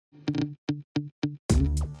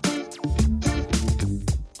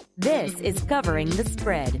is Covering the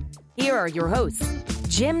Spread. Here are your hosts,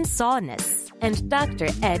 Jim Saunders and Dr.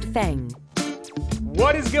 Ed Feng.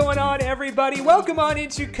 What is going on, everybody? Welcome on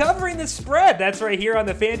into Covering the Spread. That's right here on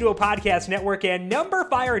the FanDuel Podcast Network and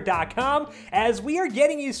NumberFire.com as we are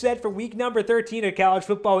getting you set for week number 13 of college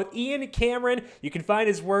football with Ian Cameron. You can find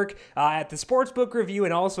his work at the Sportsbook Review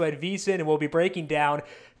and also at VSiN, and we'll be breaking down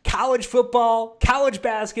college football, college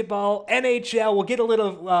basketball, NHL. We'll get a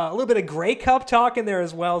little bit of Grey Cup talk in there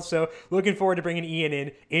as well. So looking forward to bringing Ian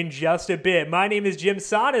in just a bit. My name is Jim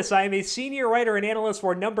Saunders. I am a senior writer and analyst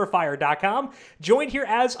for NumberFire.com. Joined here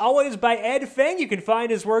as always by Ed Feng. You can find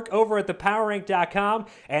his work over at thepowerrank.com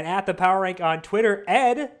and at thepowerrank on Twitter.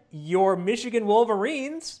 Ed, your Michigan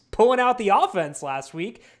Wolverines pulling out the offense last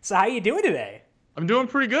week. So how you doing today? I'm doing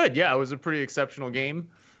pretty good. Yeah, it was a pretty exceptional game.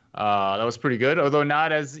 That was pretty good, although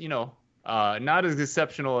not as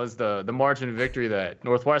exceptional as the margin of victory that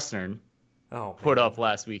Northwestern put up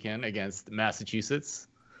last weekend against Massachusetts.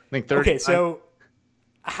 I think 30. Okay, so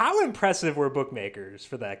how impressive were bookmakers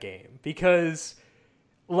for that game? Because,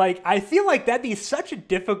 I feel like that'd be such a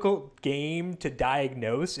difficult game to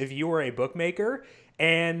diagnose if you were a bookmaker,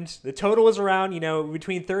 and the total was around,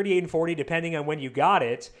 between 38 and 40, depending on when you got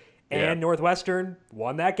it. And Northwestern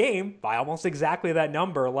won that game by almost exactly that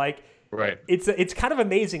number. Right. It's kind of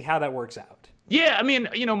amazing how that works out. Yeah, I mean,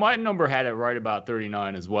 my number had it right about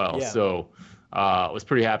 39 as well. Yeah. So I was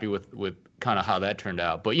pretty happy with kind of how that turned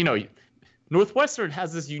out. But, Northwestern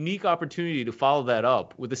has this unique opportunity to follow that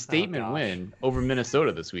up with a statement win over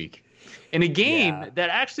Minnesota this week in a game that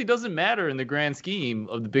actually doesn't matter in the grand scheme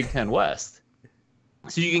of the Big Ten West.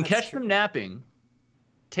 So you can catch them napping,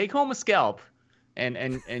 take home a scalp,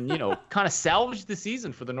 and kind of salvage the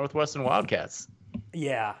season for the Northwestern Wildcats.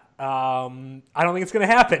 Yeah, I don't think it's going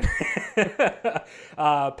to happen.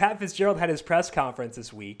 Pat Fitzgerald had his press conference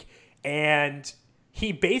this week, and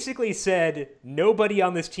he basically said nobody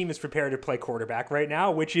on this team is prepared to play quarterback right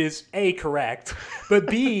now, which is A, correct, but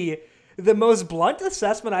B, the most blunt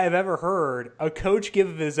assessment I have ever heard a coach give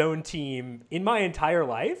of his own team in my entire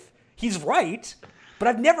life. He's right, but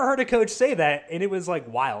I've never heard a coach say that, and it was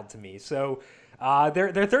wild to me. So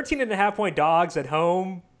they're 13.5-point dogs at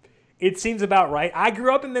home. It seems about right. I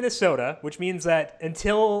grew up in Minnesota, which means that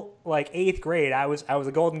until 8th grade, I was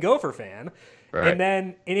a Golden Gopher fan. Right. And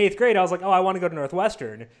then in 8th grade, I was like, I want to go to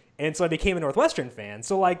Northwestern. And so I became a Northwestern fan.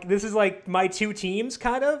 So this is my two teams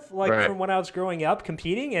kind of from when I was growing up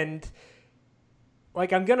competing. And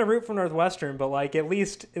I'm going to root for Northwestern, but at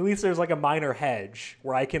least there's a minor hedge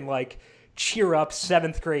where I can cheer up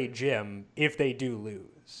 7th grade Jim if they do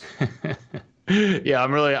lose. Yeah,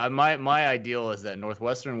 I'm really my ideal is that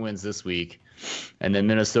Northwestern wins this week, and then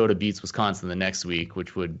Minnesota beats Wisconsin the next week,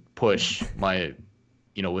 which would push my,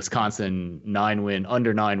 Wisconsin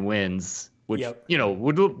under 9 wins, which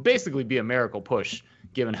would basically be a miracle push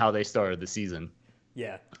given how they started the season.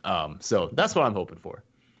 Yeah. So that's what I'm hoping for.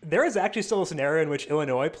 There is actually still a scenario in which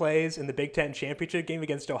Illinois plays in the Big Ten championship game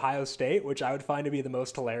against Ohio State, which I would find to be the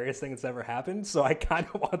most hilarious thing that's ever happened. So I kind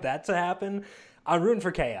of want that to happen. I'm rooting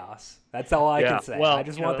for chaos. That's all I can say. Well, I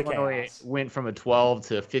just want the Illinois chaos. Went from a 12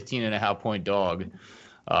 to 15.5-point dog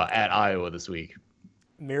at Iowa this week.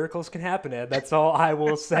 Miracles can happen, Ed. That's all I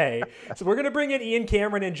will say. So we're going to bring in Ian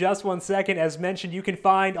Cameron in just one second. As mentioned, you can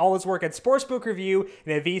find all his work at Sportsbook Review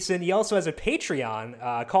and at VSiN. He also has a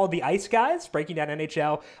Patreon called The Ice Guys, breaking down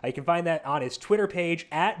NHL. You can find that on his Twitter page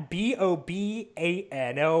at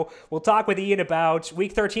BOBANO. We'll talk with Ian about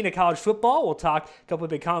Week 13 of college football. We'll talk a couple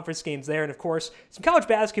of big conference games there. And, of course, some college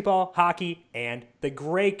basketball, hockey, and the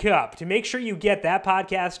Grey Cup. To make sure you get that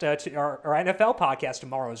podcast, our NFL podcast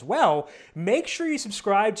tomorrow as well, make sure you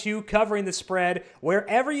subscribe to Covering the Spread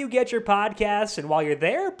wherever you get your podcasts. And while you're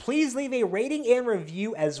there, please leave a rating and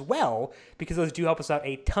review as well, because those do help us out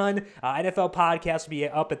a ton. NFL podcast will be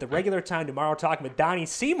up at the regular time tomorrow, talking with Donnie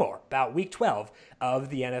Seymour about Week 12 of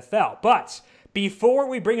the NFL. But before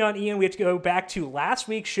we bring on Ian, we have to go back to last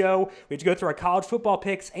week's show. We have to go through our college football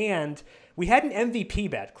picks, and we had an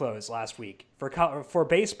MVP bet close last week for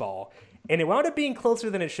baseball, and it wound up being closer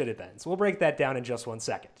than it should have been. So we'll break that down in just one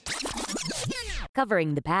second.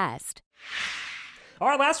 Covering the past. All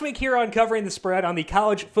right, last week here on Covering the Spread on the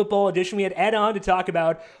college football edition, we had Ed on to talk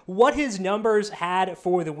about what his numbers had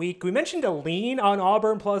for the week. We mentioned a lean on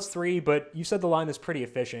Auburn +3, but you said the line is pretty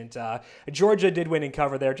efficient. Georgia did win and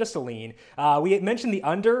cover there, just a lean. We had mentioned the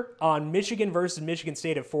under on Michigan versus Michigan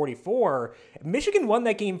State at 44. Michigan won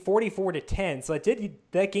that game 44-10, so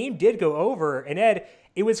that game did go over. And Ed,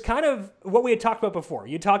 it was kind of what we had talked about before.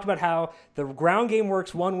 You talked about how the ground game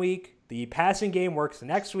works one week, the passing game works the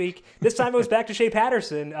next week. This time it was back to Shea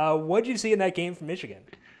Patterson. What did you see in that game from Michigan?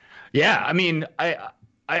 Yeah, I mean, I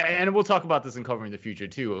and we'll talk about this in covering the future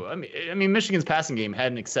too. I mean, Michigan's passing game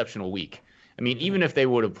had an exceptional week. I mean, even if they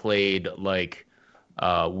would have played like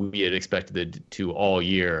we had expected it to all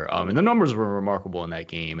year, and the numbers were remarkable in that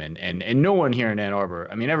game, and no one here in Ann Arbor,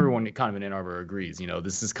 I mean, everyone kind of in Ann Arbor agrees.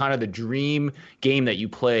 This is kind of the dream game that you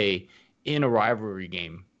play in a rivalry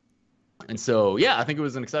game. And so, yeah, I think it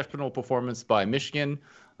was an exceptional performance by Michigan.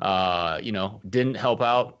 Didn't help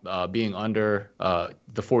out being under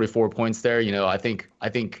the 44 points there. I think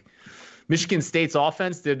Michigan State's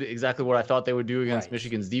offense did exactly what I thought they would do against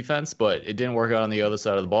Michigan's defense, but it didn't work out on the other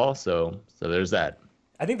side of the ball. So there's that.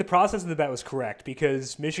 I think the process of the bet was correct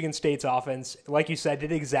because Michigan State's offense, like you said,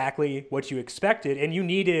 did exactly what you expected, and you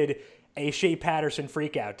needed a Shea Patterson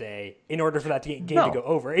freakout day in order for that game to go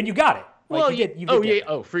over, and you got it.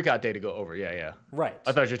 Freak out day to go over. Yeah. Right.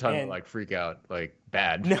 I thought you were talking about like freak out, like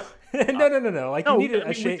bad. No. No. Like, you needed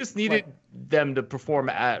we just needed them to perform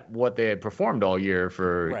at what they had performed all year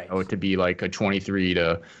for it to be like a 23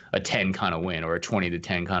 to a 10 kind of win or a 20 to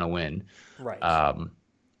 10 kind of win. Right.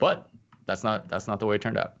 But that's not the way it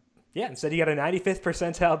turned out. Yeah, instead you got a 95th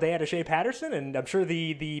percentile day out of Shea Patterson, and I'm sure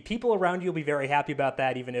the people around you will be very happy about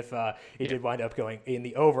that, even if it did wind up going in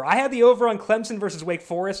the over. I had the over on Clemson versus Wake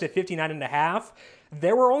Forest at 59.5.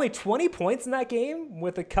 There were only 20 points in that game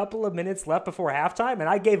with a couple of minutes left before halftime, and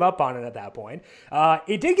I gave up on it at that point.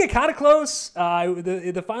 It did get kind of close.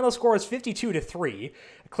 The final score was 52-3.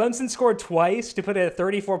 Clemson scored twice to put it at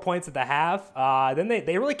 34 points at the half. Then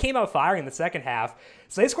they really came out firing in the second half.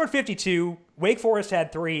 So they scored 52. Wake Forest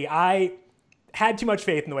had 3. I had too much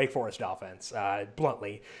faith in the Wake Forest offense,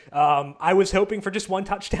 bluntly. I was hoping for just one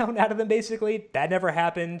touchdown out of them, basically. That never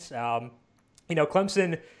happened.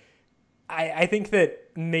 Clemson, I think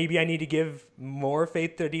that maybe I need to give more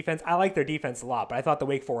faith to their defense. I like their defense a lot, but I thought the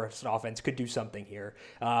Wake Forest offense could do something here.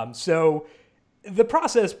 So the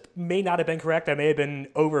process may not have been correct. I may have been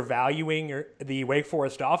overvaluing the Wake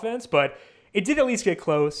Forest offense, but it did at least get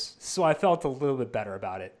close, so I felt a little bit better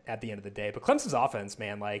about it at the end of the day. But Clemson's offense,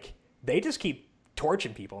 man, they just keep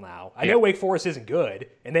torching people now. I know Wake Forest isn't good,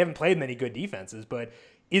 and they haven't played many good defenses, but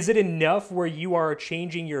is it enough where you are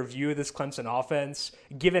changing your view of this Clemson offense,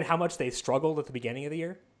 given how much they struggled at the beginning of the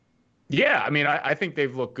year? Yeah, I mean, I think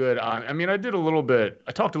they've looked good. I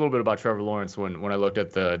talked a little bit about Trevor Lawrence when I looked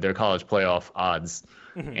at their college playoff odds.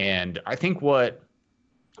 Mm-hmm. And I think what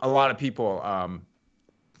a lot of people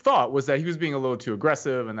thought was that he was being a little too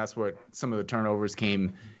aggressive, and that's what some of the turnovers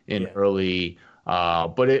came in early.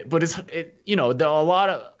 But it's a lot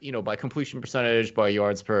of, by completion percentage, by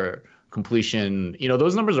yards per completion,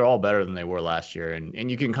 those numbers are all better than they were last year.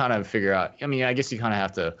 And you can kind of figure out, I guess you kind of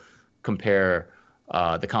have to compare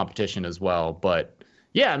the competition as well. But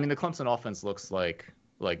yeah, the Clemson offense looks like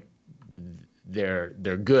they're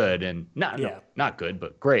good and not good,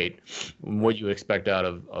 but great. What you expect out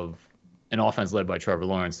of an offense led by Trevor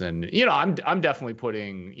Lawrence. And, I'm definitely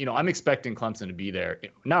putting, I'm expecting Clemson to be there,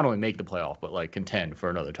 not only make the playoff, but contend for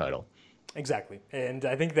another title. Exactly. And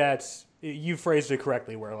I think that's, you phrased it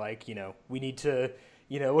correctly where we need to,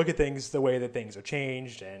 look at things the way that things are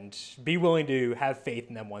changed and be willing to have faith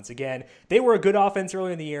in them once again. They were a good offense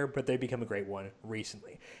earlier in the year, but they've become a great one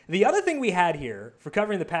recently. The other thing we had here for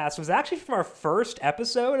covering the past was actually from our first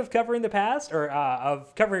episode of covering the past, or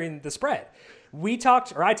of covering the spread. I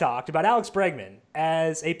talked about Alex Bregman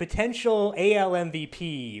as a potential AL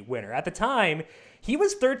MVP winner. At the time, he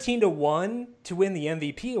was 13-1 to win the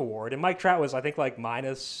MVP award, and Mike Trout was, I think,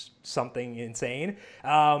 minus something insane.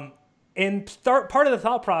 And part of the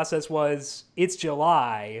thought process was, it's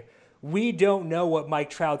July. We don't know what Mike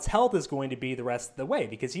Trout's health is going to be the rest of the way,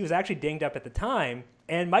 because he was actually dinged up at the time,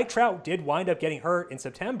 and Mike Trout did wind up getting hurt in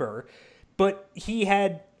September, but he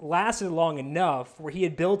had lasted long enough where he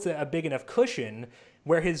had built a big enough cushion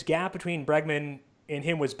where his gap between Bregman and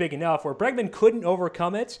him was big enough where Bregman couldn't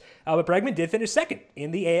overcome it. But Bregman did finish second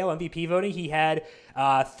in the AL MVP voting. He had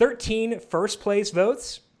 13 first-place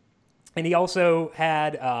votes, and he also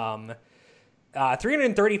had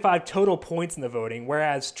 335 total points in the voting,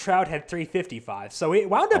 whereas Trout had 355. So it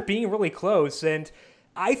wound up being really close, and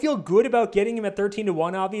I feel good about getting him at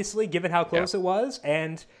 13-1, obviously, given how close it was,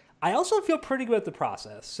 and I also feel pretty good with the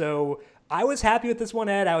process. So I was happy with this one,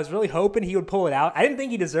 Ed. I was really hoping he would pull it out. I didn't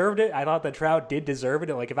think he deserved it. I thought that Trout did deserve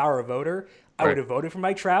it. If I were a voter, I would have voted for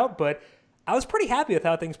Mike Trout, but I was pretty happy with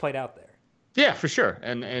how things played out there. Yeah, for sure.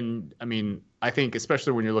 And I think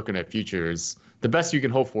especially when you're looking at futures, the best you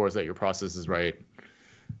can hope for is that your process is right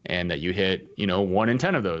and that you hit, 1 in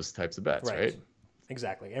 10 of those types of bets, right?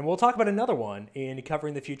 Exactly. And we'll talk about another one in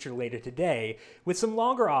covering the future later today with some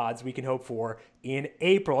longer odds we can hope for in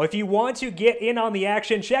April. If you want to get in on the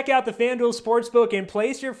action, check out the FanDuel Sportsbook and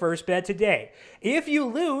place your first bet today. If you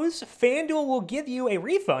lose, FanDuel will give you a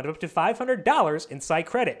refund of up to $500 in site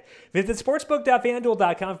credit. Visit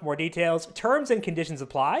sportsbook.fanduel.com for more details. Terms and conditions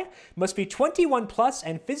apply. Must be 21 plus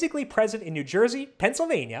and physically present in New Jersey,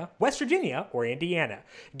 Pennsylvania, West Virginia, or Indiana.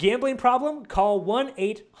 Gambling problem? Call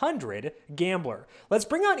 1-800-GAMBLER. Let's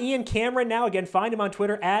bring on Ian Cameron now. Again, find him on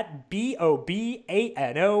Twitter at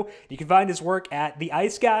BOBANO. You can find his work at The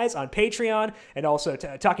Ice Guys on Patreon and also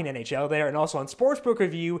talking NHL there, and also on Sportsbook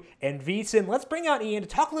Review and VSiN. Let's bring on Ian to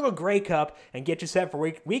talk a little Grey Cup and get you set for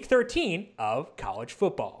week 13 of college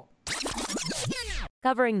football.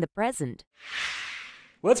 Covering the present.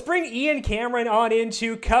 Let's bring Ian Cameron on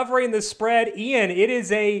into covering the spread. Ian, it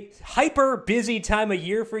is a hyper busy time of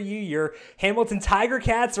year for you. Your Hamilton Tiger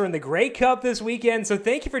Cats are in the Grey Cup this weekend, so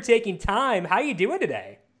thank you for taking time. How are you doing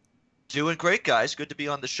today? Doing great, guys. Good to be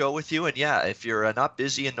on the show with you. And yeah, if you're not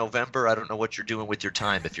busy in November, I don't know what you're doing with your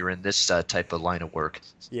time if you're in this type of line of work.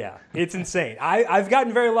 Yeah, it's insane. I've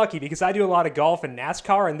gotten very lucky because I do a lot of golf and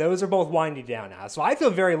NASCAR, and those are both winding down now. So I feel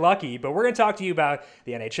very lucky, but we're going to talk to you about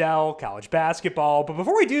the NHL, college basketball. But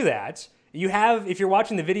before we do that, you have, if you're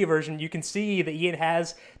watching the video version, you can see that Ian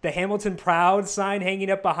has the Hamilton Proud sign hanging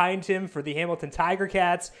up behind him for the Hamilton Tiger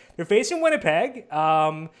Cats. They're facing Winnipeg.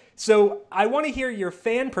 So I want to hear your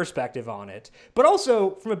fan perspective on it, but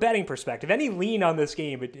also from a betting perspective, any lean on this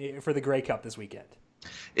game for the Grey Cup this weekend?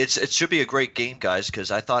 It should be a great game, guys, because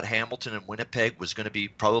I thought Hamilton and Winnipeg was going to be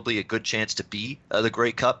probably a good chance to be the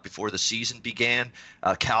Grey Cup before the season began.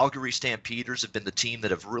 Calgary Stampeders have been the team that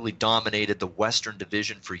have really dominated the Western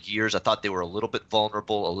Division for years. I thought they were a little bit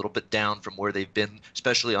vulnerable, a little bit down from where they've been,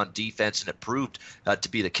 especially on defense, and it proved to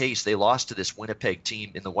be the case. They lost to this Winnipeg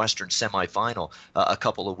team in the Western semifinal a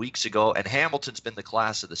couple of weeks ago, and Hamilton's been the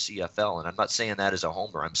class of the CFL, and I'm not saying that as a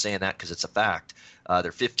homer. I'm saying that because it's a fact.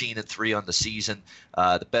 They're 15-3 on the season,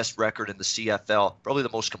 the best record in the CFL, probably the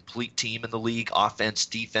most complete team in the league, offense,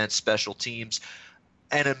 defense, special teams.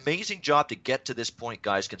 An amazing job to get to this point,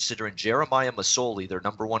 guys, considering Jeremiah Masoli, their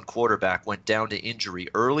number one quarterback, went down to injury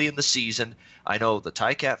early in the season. I know the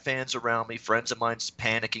Ticat fans around me, friends of mine,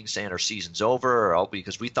 panicking, saying our season's over, or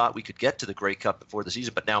because we thought we could get to the Grey Cup before the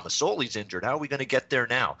season, but now Masoli's injured. How are we going to get there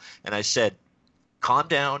now? And I said, calm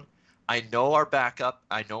down. I know our backup.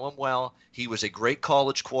 I know him well. He was a great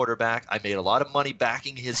college quarterback. I made a lot of money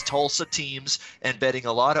backing his Tulsa teams and betting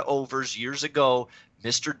a lot of overs years ago.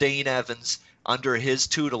 Mr. Dane Evans, under his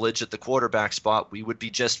tutelage at the quarterback spot, we would be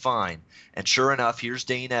just fine. And sure enough, here's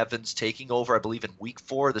Dane Evans taking over, I believe, in week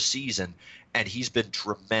 4 of the season, and he's been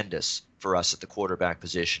tremendous for us at the quarterback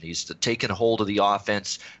position. He's taken hold of the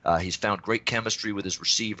offense. He's found great chemistry with his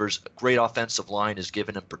receivers. A great offensive line has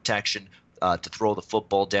given him protection to throw the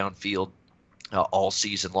football downfield all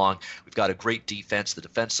season long. We've got a great defense. The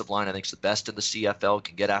defensive line, I think, is the best in the CFL,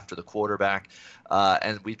 can get after the quarterback.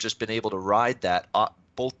 And we've just been able to ride that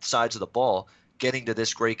both sides of the ball getting to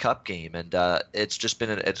this Grey Cup game. And it's just been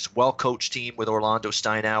it's a well-coached team with Orlando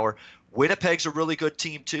Steinauer. Winnipeg's a really good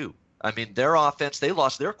team, too. I mean, their offense, they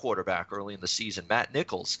lost their quarterback early in the season, Matt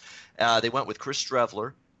Nichols. They went with Chris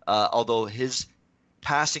Strevler, although his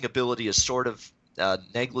passing ability is sort of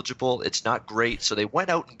negligible. It's not great. So they went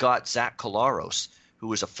out and got Zach Collaros, who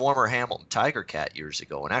was a former Hamilton Tiger Cat years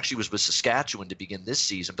ago and actually was with Saskatchewan to begin this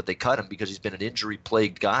season, but they cut him because he's been an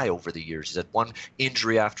injury-plagued guy over the years. He's had one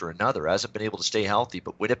injury after another, hasn't been able to stay healthy,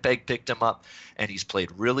 but Winnipeg picked him up, and he's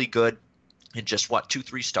played really good in just,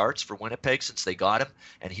 2-3 starts for Winnipeg since they got him.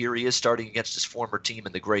 And here he is starting against his former team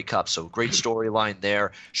in the Grey Cup. So great storyline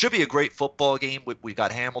there. Should be a great football game. We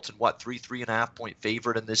got Hamilton, 3.5 point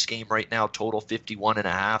favorite in this game right now, total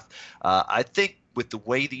 51.5. I think with the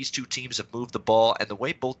way these two teams have moved the ball and the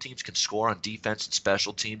way both teams can score on defense and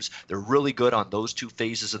special teams, they're really good on those two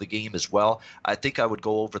phases of the game as well. I think I would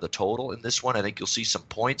go over the total in this one. I think you'll see some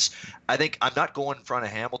points. I think I'm not going in front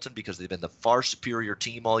of Hamilton because they've been the far superior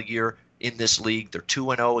team all year in this league. They're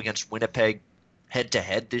 2-0 against Winnipeg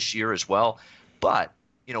head-to-head this year as well. But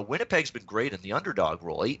Winnipeg's been great in the underdog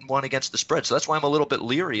role, 8-1 against the spread. So that's why I'm a little bit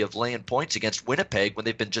leery of laying points against Winnipeg when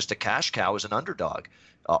they've been just a cash cow as an underdog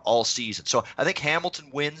all season. So I think Hamilton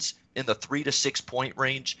wins in the 3 to 6 point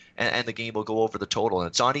range, and the game will go over the total. And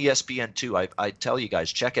it's on ESPN too. I tell you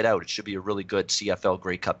guys, check it out. It should be a really good CFL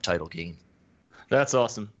Grey Cup title game. That's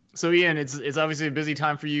awesome. So Ian, it's obviously a busy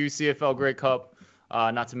time for you, CFL Grey Cup,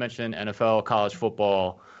 not to mention NFL, college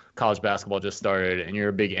football, college basketball just started, and you're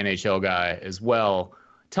a big NHL guy as well.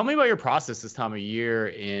 Tell me about your process this time of year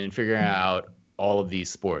in figuring out all of these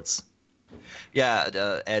sports.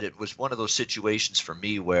 Yeah, Ed, it was one of those situations for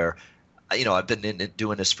me where I've been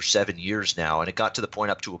doing this for 7 years now, and it got to the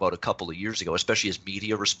point up to about a couple of years ago, especially as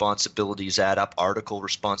media responsibilities add up, article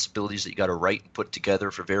responsibilities that you got to write and put together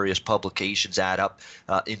for various publications add up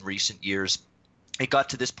in recent years. It got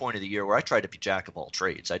to this point of the year where I tried to be jack of all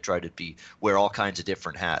trades. I tried to wear all kinds of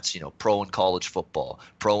different hats, pro in college football,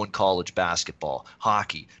 pro in college basketball,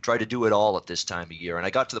 hockey, try to do it all at this time of year. And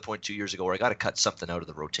I got to the point 2 years ago where I got to cut something out of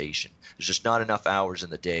the rotation. There's just not enough hours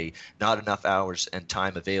in the day, not enough hours and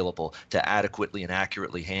time available to adequately and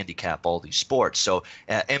accurately handicap all these sports. So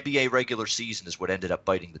NBA regular season is what ended up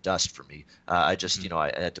biting the dust for me. I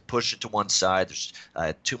had to push it to one side. There's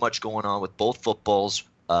too much going on with both footballs.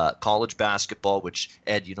 College basketball, which,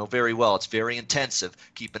 Ed, you know very well, it's very intensive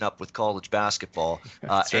keeping up with college basketball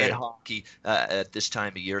and hockey at this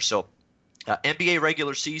time of year. So NBA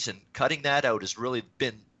regular season, cutting that out has really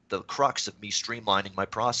been the crux of me streamlining my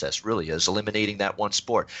process, really, is eliminating that one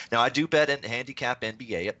sport. Now, I do bet and handicap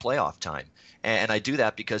NBA at playoff time, and I do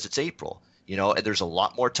that because it's April. And there's a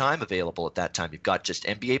lot more time available at that time. You've got just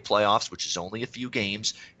NBA playoffs, which is only a few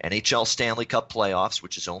games, NHL Stanley Cup playoffs,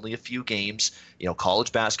 which is only a few games.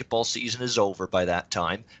 College basketball season is over by that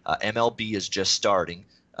time. MLB is just starting,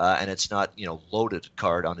 and it's not, loaded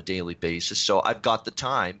card on a daily basis. So I've got the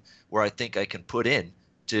time where I think I can put in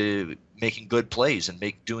to making good plays and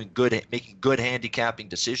making good handicapping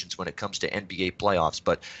decisions when it comes to NBA playoffs.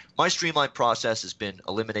 But my streamlined process has been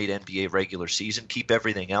eliminate NBA regular season, keep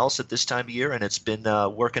everything else at this time of year, and it's been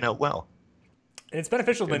working out well. And it's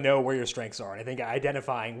beneficial to know where your strengths are. And I think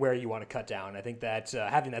identifying where you want to cut down, I think that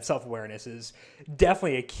having that self-awareness is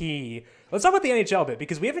definitely a key. Let's talk about the NHL a bit,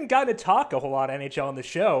 because we haven't gotten to talk a whole lot of NHL on the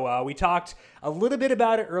show. We talked a little bit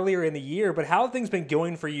about it earlier in the year, but how have things been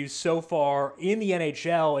going for you so far in the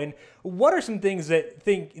NHL? And what are some things that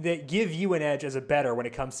give you an edge as a bettor when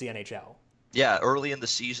it comes to the NHL? Yeah, early in the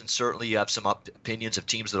season, certainly you have some opinions of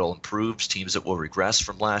teams that will improve, teams that will regress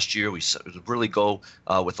from last year. We really go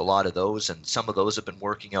with a lot of those, and some of those have been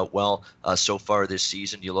working out well so far this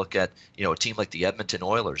season. You look at a team like the Edmonton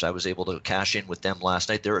Oilers. I was able to cash in with them last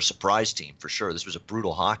night. They're a surprise team for sure. This was a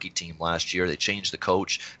brutal hockey team last year. They changed the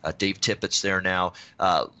coach. Dave Tippett's there now.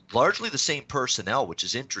 Largely the same personnel, which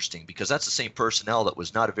is interesting because that's the same personnel that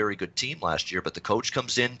was not a very good team last year, but the coach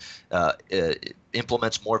comes in,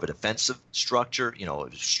 implements more of a defensive structure,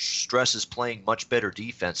 stresses playing much better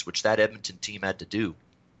defense, which that Edmonton team had to do,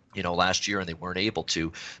 last year, and they weren't able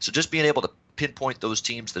to. So just being able to pinpoint those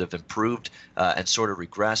teams that have improved and sort of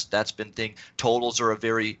regressed, that's been thing. Totals are a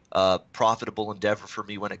very profitable endeavor for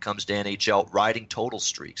me when it comes to NHL. Riding total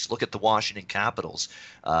streaks. Look at the Washington Capitals.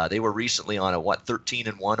 They were recently on a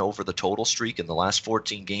 13-1 over the total streak in the last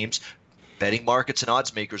 14 games. Betting markets and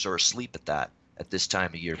odds makers are asleep at this time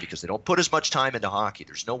of year because they don't put as much time into hockey.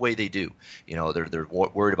 There's no way they do. They're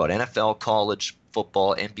worried about NFL, college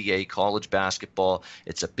football, NBA, college basketball.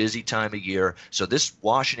 It's a busy time of year. So this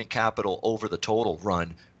Washington Capital over the total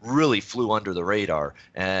run really flew under the radar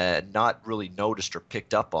and not really noticed or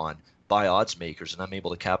picked up on by odds makers, and I'm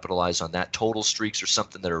able to capitalize on that. Total streaks are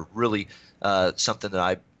something that are really something that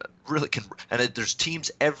I really can, and there's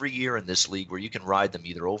teams every year in this league where you can ride them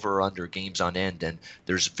either over or under games on end, and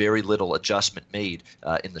there's very little adjustment made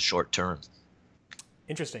in the short term.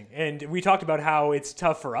 Interesting. And we talked about how it's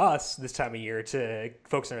tough for us this time of year to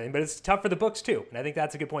focus on everything, but it's tough for the books too. And I think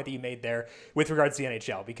that's a good point that you made there with regards to the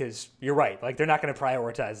NHL, because you're right. Like, they're not going to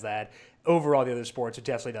prioritize that over all the other sports. It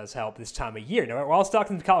definitely does help this time of year. Now, we're all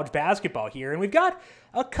talking college basketball here, and we've got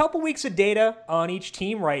a couple weeks of data on each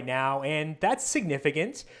team right now, and that's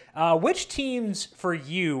significant. Which teams for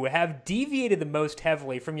you have deviated the most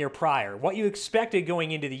heavily from your prior, what you expected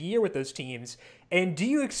going into the year with those teams, and do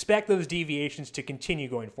you expect those deviations to continue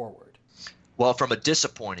going forward? Well, from a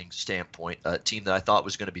disappointing standpoint, a team that I thought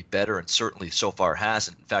was going to be better and certainly so far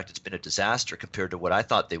hasn't. In fact, it's been a disaster compared to what I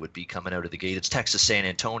thought they would be coming out of the gate. It's Texas San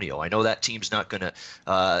Antonio. I know that team's not going to,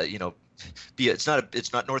 it's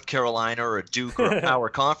not North Carolina or a Duke or a power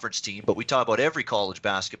conference team, but we talk about every college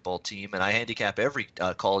basketball team, and I handicap every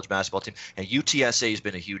college basketball team. And UTSA has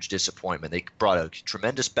been a huge disappointment. They brought a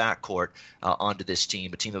tremendous backcourt onto this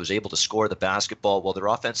team, a team that was able to score the basketball. Well, their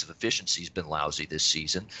offensive efficiency has been lousy this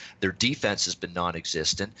season. Their defense has been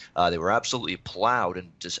non-existent. They were absolutely plowed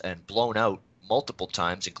and blown out multiple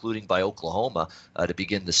times, including by Oklahoma to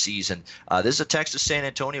begin the season. This is a Texas San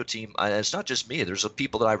Antonio team. It's not just me. There's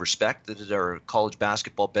people that I respect that are college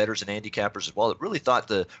basketball bettors and handicappers as well that really thought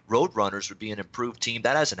the Roadrunners would be an improved team.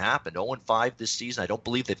 That hasn't happened. 0-5 this season. I don't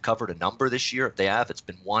believe they've covered a number this year. If they have, it's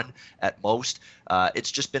been one at most.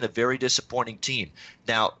 It's just been a very disappointing team.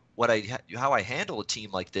 Now, how I handle a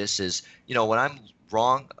team like this is, when I'm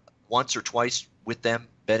wrong once or twice with them,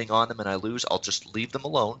 betting on them, and I lose, I'll just leave them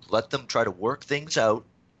alone, let them try to work things out,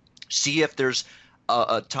 see if there's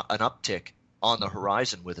an uptick on the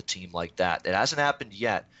horizon with a team like that. It hasn't happened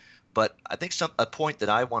yet, but I think a point that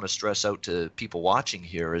I want to stress out to people watching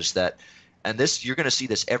here is that, and this, you're going to see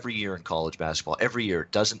this every year in college basketball. Every year,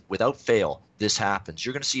 without fail, this happens.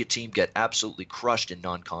 You're going to see a team get absolutely crushed in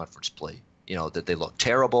non-conference play. That they look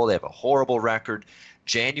terrible, they have a horrible record.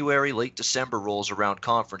 January, late December rolls around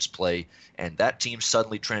conference play, and that team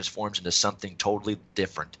suddenly transforms into something totally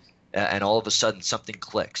different. And all of a sudden, something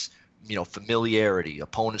clicks. Familiarity,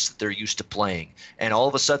 opponents that they're used to playing. And all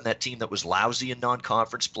of a sudden, that team that was lousy in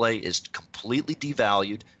non-conference play is completely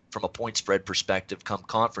devalued from a point spread perspective come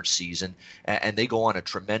conference season, and they go on a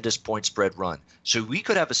tremendous point spread run. So we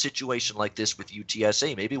could have a situation like this with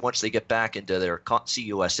UTSA. Maybe once they get back into their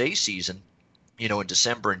CUSA season, in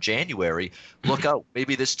December and January, look out.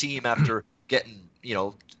 Maybe this team, after getting,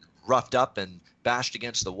 roughed up and bashed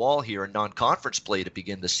against the wall here in non-conference play to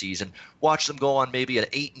begin the season, watch them go on maybe an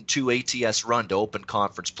 8-2 ATS run to open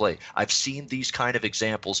conference play. I've seen these kind of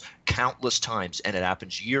examples countless times, and it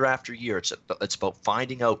happens year after year. It's about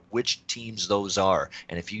finding out which teams those are,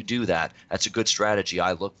 and if you do that, that's a good strategy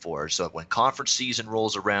I look for. So when conference season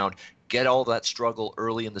rolls around, get all that struggle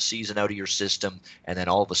early in the season out of your system, and then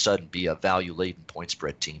all of a sudden be a value-laden point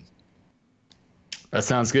spread team. That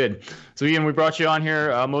sounds good. So, Ian, we brought you on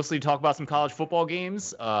here mostly to talk about some college football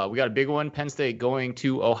games. We got a big one, Penn State going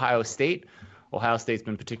to Ohio State. Ohio State's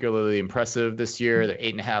been particularly impressive this year. They're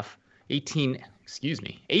 18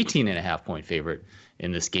 and a half point favorite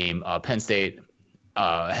in this game. Penn State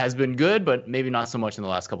has been good, but maybe not so much in the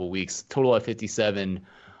last couple of weeks. Total at 57.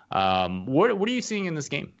 What are you seeing in this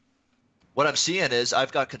game? What I'm seeing is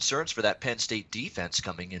I've got concerns for that Penn State defense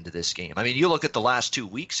coming into this game. I mean, you look at the last 2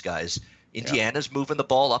 weeks, guys. Indiana's moving the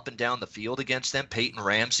ball up and down the field against them. Peyton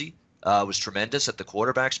Ramsey was tremendous at the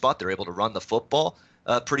quarterback spot. They're able to run the football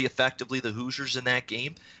pretty effectively, the Hoosiers, in that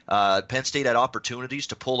game. Penn State had opportunities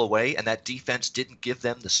to pull away, and that defense didn't give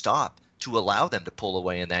them the stop to allow them to pull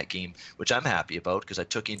away in that game, which I'm happy about because I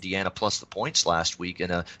took Indiana plus the points last week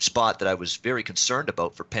in a spot that I was very concerned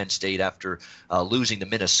about for Penn State after losing to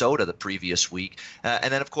Minnesota the previous week.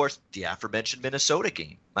 And then, of course, the aforementioned Minnesota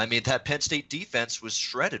game. I mean, that Penn State defense was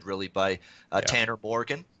shredded really by Tanner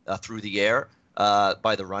Morgan through the air,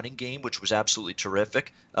 by the running game, which was absolutely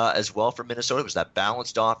terrific as well for Minnesota. It was that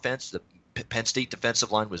balanced offense. The Penn State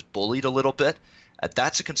defensive line was bullied a little bit.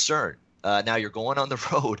 That's a concern. Now you're going on the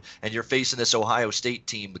road and you're facing this Ohio State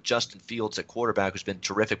team with Justin Fields at quarterback, who's been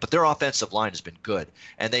terrific, but their offensive line has been good,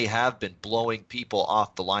 and they have been blowing people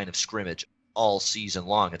off the line of scrimmage all season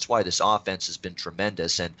long. It's why this offense has been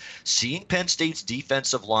tremendous. And seeing Penn State's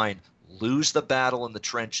defensive line lose the battle in the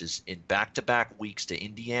trenches in back-to-back weeks to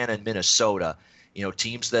Indiana and Minnesota,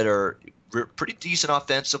 teams that are pretty decent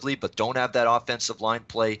offensively but don't have that offensive line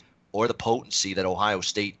play or the potency that Ohio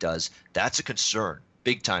State does, that's a concern.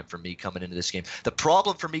 Big time for me coming into this game. The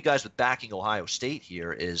problem for me, guys, with backing Ohio State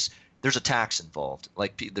here is there's a tax involved.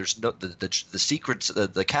 Like, there's no the secrets,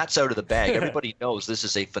 the cat's out of the bag. Everybody knows this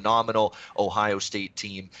is a phenomenal Ohio State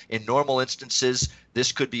team. In normal instances,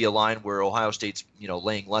 this could be a line where Ohio State's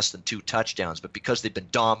laying less than 2 touchdowns, but because they've been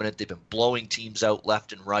dominant, they've been blowing teams out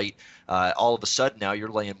left and right. All of a sudden now you're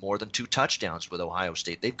laying more than 2 touchdowns with Ohio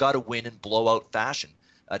State. They've got to win in blowout fashion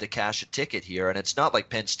to cash a ticket here. And it's not like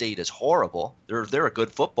Penn State is horrible. They're a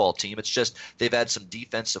good football team. It's just they've had some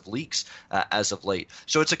defensive leaks as of late.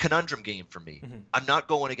 So it's a conundrum game for me. Mm-hmm. I'm not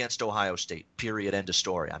going against Ohio State, period, end of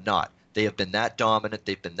story. I'm not. They have been that dominant.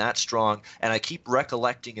 They've been that strong. And I keep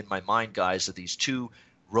recollecting in my mind, guys, of these 2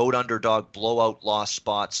 road underdog blowout loss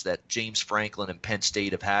spots that James Franklin and Penn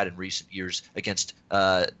State have had in recent years against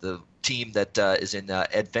the team that is in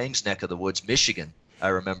Ed Feng's neck of the woods, Michigan. I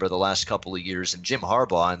remember the last couple of years, and Jim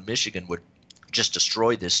Harbaugh in Michigan would just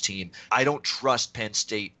destroy this team. I don't trust Penn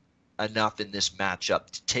State enough in this matchup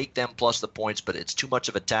to take them plus the points, but it's too much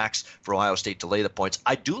of a tax for Ohio State to lay the points.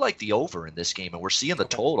 I do like the over in this game, and we're seeing the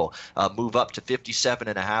total move up to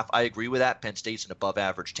 57.5. I agree with that. Penn State's an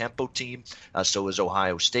above-average tempo team. So is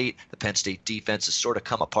Ohio State. The Penn State defense has sort of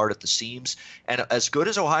come apart at the seams. And as good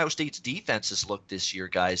as Ohio State's defense has looked this year,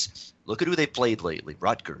 guys, look at who they played lately.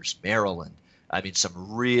 Rutgers, Maryland. I mean, some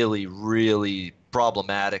really, really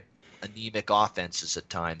problematic, anemic offenses at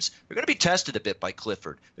times. They're going to be tested a bit by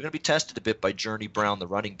Clifford. They're going to be tested a bit by Journey Brown, the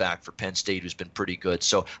running back for Penn State, who's been pretty good.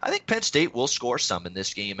 So I think Penn State will score some in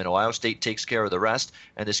this game, and Ohio State takes care of the rest,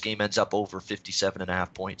 and this game ends up over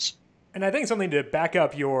 57.5 points. And I think something to back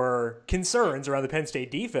up your concerns around the Penn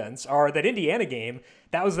State defense are that Indiana game,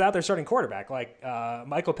 that was without their starting quarterback. Like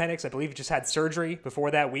Michael Penix, I believe, just had surgery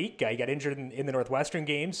before that week. He got injured in the Northwestern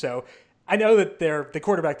game. So I know that the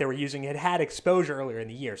quarterback they were using had exposure earlier in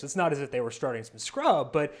the year. So it's not as if they were starting some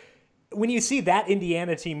scrub. But when you see that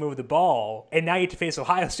Indiana team move the ball and now you have to face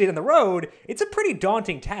Ohio State on the road, it's a pretty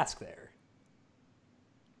daunting task there.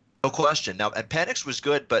 No question. Now, and Penix was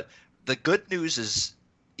good, but the good news is,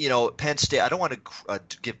 Penn State, I don't want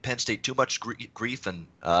to give Penn State too much grief and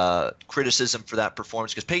criticism for that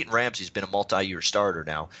performance, because Peyton Ramsey's been a multi-year starter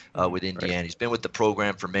now with Indiana. Right. He's been with the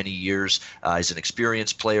program for many years. He's an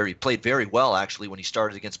experienced player. He played very well, actually, when he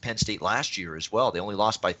started against Penn State last year as well. They only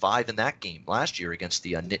lost by 5 in that game last year against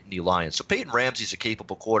the Nittany Lions. So Peyton Ramsey's a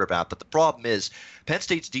capable quarterback, but the problem is Penn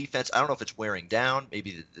State's defense, I don't know if it's wearing down.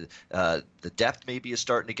 Maybe the depth maybe is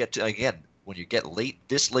starting to get to, again, when you get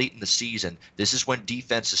this late in the season, this is when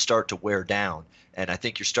defenses start to wear down. And I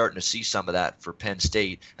think you're starting to see some of that for Penn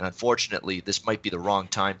State. And unfortunately, this might be the wrong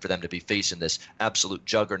time for them to be facing this absolute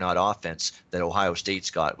juggernaut offense that Ohio State's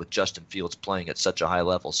got, with Justin Fields playing at such a high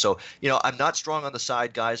level. So, I'm not strong on the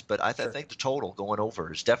side, guys, but I think the total going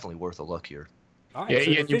over is definitely worth a look here. All right,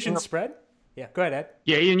 so efficient spread? Yeah, go ahead, Ed.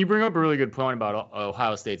 Yeah, Ian, you bring up a really good point about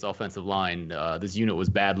Ohio State's offensive line. This unit was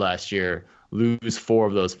bad last year. Lose 4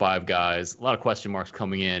 of those 5 guys. A lot of question marks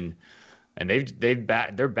coming in, and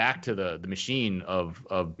they're back to the machine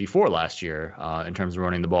of before last year in terms of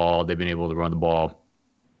running the ball. They've been able to run the ball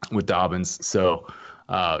with Dobbins. So,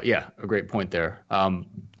 a great point there.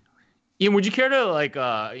 Ian, would you care to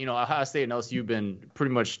Ohio State and LSU have been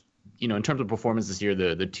pretty much, in terms of performance this year,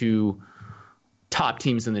 the 2 top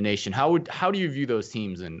teams in the nation. How do you view those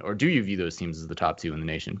teams, or do you view those teams as the top 2 in the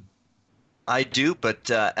nation? I do, but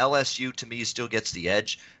LSU to me still gets the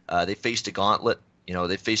edge. They faced a gauntlet.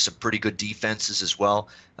 They faced some pretty good defenses as well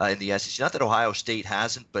in the SEC. Not that Ohio State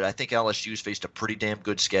hasn't, but I think LSU's faced a pretty damn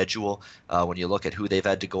good schedule. When you look at who they've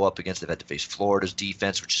had to go up against, they've had to face Florida's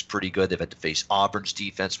defense, which is pretty good. They've had to face Auburn's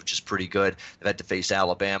defense, which is pretty good. They've had to face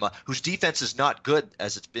Alabama, whose defense is not good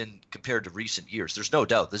as it's been compared to recent years. There's no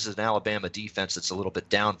doubt this is an Alabama defense that's a little bit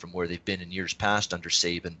down from where they've been in years past under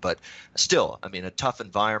Saban, but still, a tough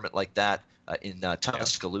environment like that. In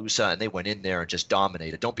Tuscaloosa, and they went in there and just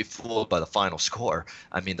dominated. Don't be fooled by the final score.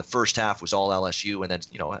 The first half was all LSU, and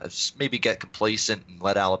then maybe get complacent and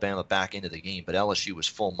let Alabama back into the game. But LSU was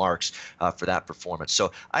full marks for that performance.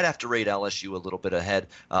 So I'd have to rate LSU a little bit ahead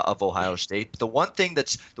of Ohio State. But the one thing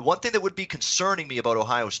that would be concerning me about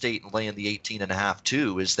Ohio State and laying the 18.5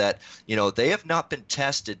 too is that they have not been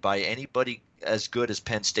tested by anybody as good as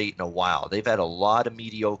Penn State in a while. They've had a lot of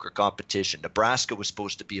mediocre competition. Nebraska was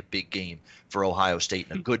supposed to be a big game for Ohio State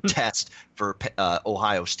and a good test for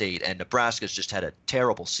Ohio State, and Nebraska's just had a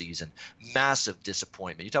terrible season. Massive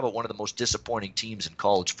disappointment. You talk about one of the most disappointing teams in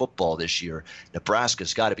college football this year.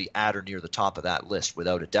 Nebraska's got to be at or near the top of that list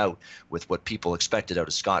without a doubt, with what people expected out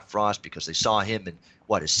of Scott Frost, because they saw him in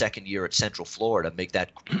his second year at Central Florida make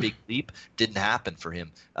that big leap. Didn't happen for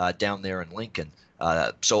him down there in Lincoln.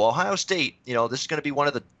 So Ohio State, this is going to be one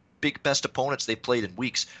of the best opponents they've played in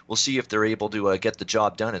weeks. We'll see if they're able to get the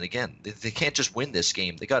job done. And again, they can't just win this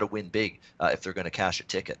game. They got to win big if they're going to cash a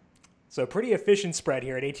ticket. So pretty efficient spread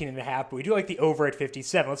here at 18.5, but we do like the over at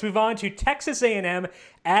 57. Let's move on to Texas A&M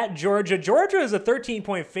at Georgia. Georgia is a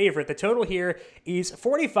 13-point favorite. The total here is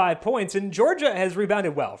 45 points, and Georgia has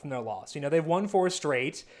rebounded well from their loss. They've won 4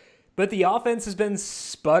 straight, but the offense has been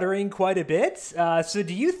sputtering quite a bit. So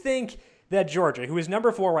do you think that Georgia, who is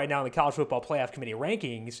number 4 right now in the College Football Playoff Committee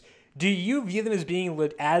rankings, do you view them as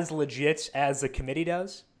being as legit as the committee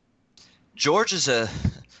does? Georgia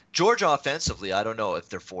offensively, I don't know if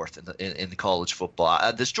they're 4th in the college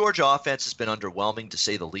football. This Georgia offense has been underwhelming, to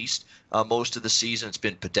say the least, most of the season. It's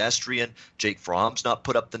been pedestrian. Jake Fromm's not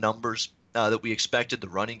put up the numbers that we expected. The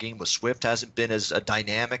running game with Swift hasn't been as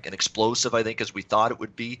dynamic and explosive, I think, as we thought it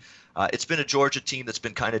would be. It's been a Georgia team that's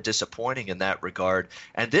been kind of disappointing in that regard.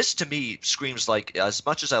 And this, to me, screams like, as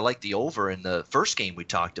much as I like the over in the first game we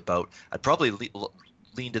talked about, I'd probably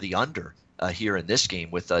lean to the under here in this game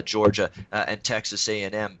with Georgia and Texas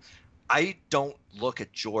A&M. I don't look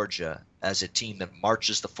at Georgia as a team that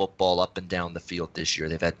marches the football up and down the field this year.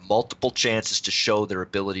 They've had multiple chances to show their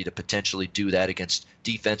ability to potentially do that against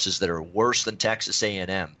defenses that are worse than Texas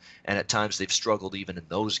A&M, and at times they've struggled even in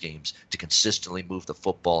those games to consistently move the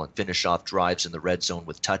football and finish off drives in the red zone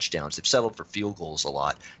with touchdowns. They've settled for field goals a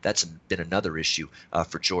lot. That's been another issue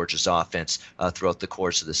for Georgia's offense throughout the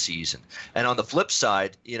course of the season. And on the flip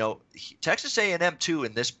side, Texas A&M too,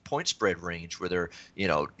 in this point spread range where they're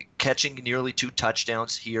catching nearly 2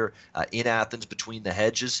 touchdowns here in Athens between the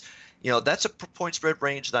hedges. That's a point spread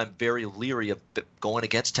range that I'm very leery of going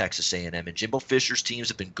against Texas A&M. And Jimbo Fisher's teams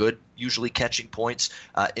have been good, usually catching points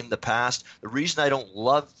in the past. The reason I don't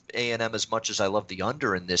love A&M as much as I love the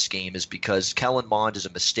under in this game is because Kellen Mond is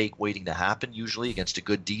a mistake waiting to happen usually against a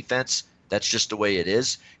good defense. That's just the way it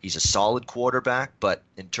is. He's a solid quarterback, but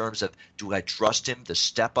in terms of do I trust him to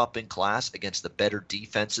step up in class against the better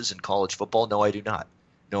defenses in college football? No, I do not.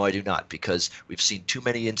 No, I do not, because we've seen too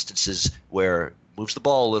many instances where moves the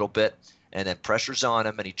ball a little bit and then pressures on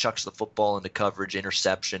him and he chucks the football into coverage,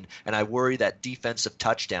 interception, and I worry that defensive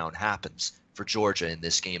touchdown happens for Georgia in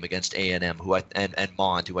this game against A&M, and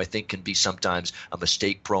Mond, who I think can be sometimes a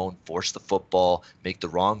mistake-prone, force the football, make the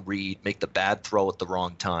wrong read, make the bad throw at the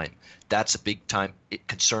wrong time. That's a big-time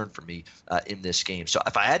concern for me in this game. So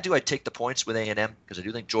if I had to, I'd take the points with A&M because I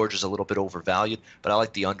do think Georgia's a little bit overvalued, but I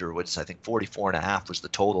like the under, which I think 44.5 was the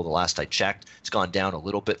total the last I checked. It's gone down a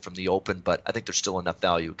little bit from the open, but I think there's still enough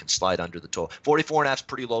value it can slide under the total. 44.5 is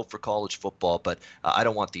pretty low for college football, but I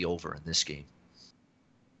don't want the over in this game.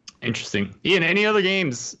 Interesting. Ian, any other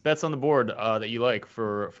games that's on the board that you like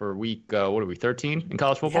for week, 13 in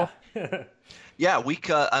college football? Yeah,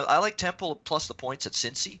 I like Temple plus the points at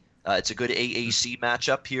Cincy. It's a good AAC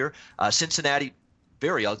matchup here. Cincinnati,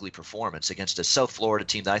 very ugly performance against a South Florida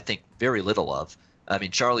team that I think very little of. I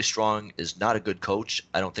mean, Charlie Strong is not a good coach.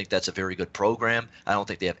 I don't think that's a very good program. I don't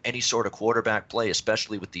think they have any sort of quarterback play,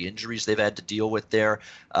 especially with the injuries they've had to deal with there.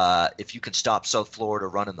 If you can stop South Florida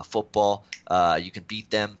running the football, you can beat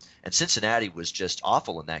them. And Cincinnati was just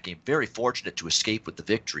awful in that game. Very fortunate to escape with the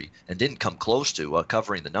victory and didn't come close to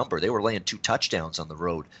covering the number. They were laying 2 touchdowns on the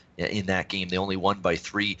road in that game. They only won by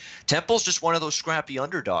 3. Temple's just one of those scrappy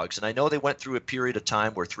underdogs. And I know they went through a period of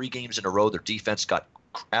time where 3 games in a row their defense got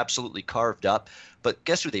absolutely carved up. But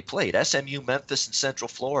guess who they played? SMU, Memphis, and Central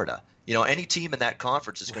Florida. Any team in that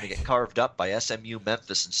conference is going to get carved up by SMU,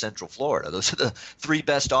 Memphis, and Central Florida. Those are the 3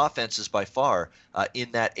 best offenses by far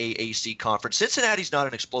in that AAC conference. Cincinnati's not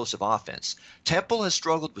an explosive offense. Temple has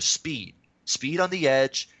struggled with speed on the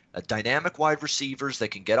edge, dynamic wide receivers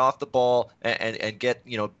that can get off the ball and get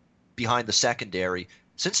behind the secondary.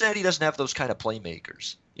 Cincinnati doesn't have those kind of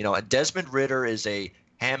playmakers. And Desmond Ridder is a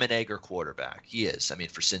ham and egger quarterback. He is. I mean,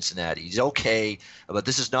 for Cincinnati, he's okay, but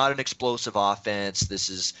this is not an explosive offense. This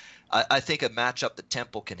is, I think, a matchup that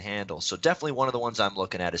Temple can handle. So definitely one of the ones I'm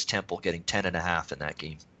looking at is Temple getting 10.5 in that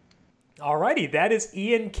game. Alrighty, that is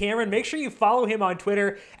Ian Cameron. Make sure you follow him on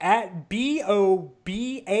Twitter at BOBANO.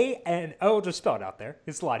 Just spell it out there.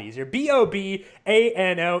 It's a lot easier.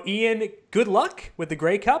 BOBANO. Ian, good luck with the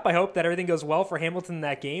Grey Cup. I hope that everything goes well for Hamilton in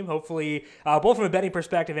that game. Hopefully, both from a betting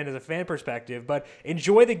perspective and as a fan perspective. But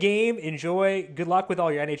enjoy the game. Good luck with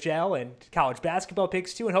all your NHL and college basketball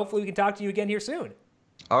picks too. And hopefully we can talk to you again here soon.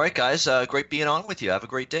 All right, guys. Great being on with you. Have a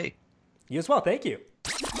great day. You as well. Thank you.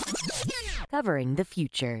 Covering the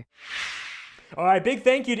future. All right, big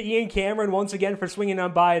thank you to Ian Cameron once again for swinging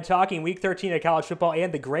on by and talking Week 13 of college football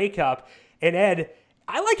and the Grey Cup. And Ed,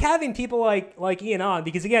 I like having people like Ian on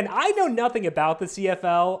because, again, I know nothing about the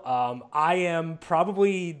CFL. I am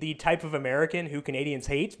probably the type of American who Canadians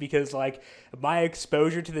hate because, my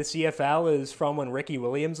exposure to the CFL is from when Ricky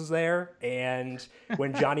Williams was there and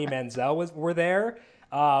when Johnny Manziel were there.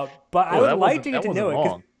 But I would like to get to know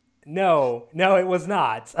it. No, it was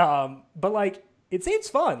not. But it seems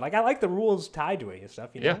fun. I like the rules tied to it and stuff.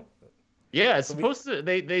 You know? Yeah. It's supposed to.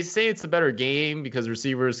 They say it's a better game because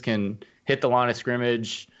receivers can hit the line of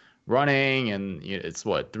scrimmage, running, and it's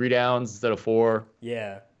 3 downs instead of 4.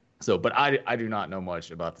 Yeah. So, but I do not know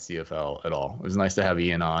much about the CFL at all. It was nice to have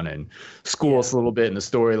Ian on and school us a little bit in the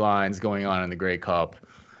storylines going on in the Grey Cup,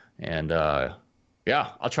 and I'll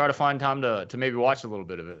try to find time to maybe watch a little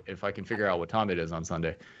bit of it if I can figure out what time it is on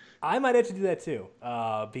Sunday. I might have to do that too,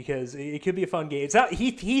 because it could be a fun game.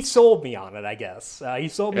 He sold me on it, I guess. He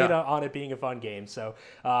sold me on it being a fun game. So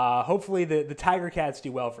hopefully the Tiger Cats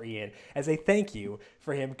do well for Ian as a thank you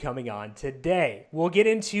for him coming on today. We'll get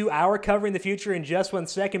into our covering the future in just 1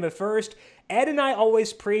 second, but first, Ed and I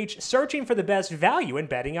always preach searching for the best value in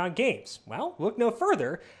betting on games. Well, look no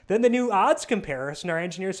further than the new odds comparison our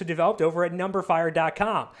engineers have developed over at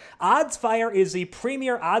numberfire.com. OddsFire is the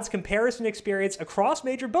premier odds comparison experience across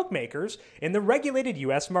major bookmakers in the regulated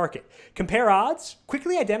U.S. market. Compare odds,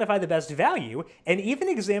 quickly identify the best value, and even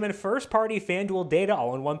examine first-party FanDuel data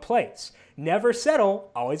all in one place. Never settle,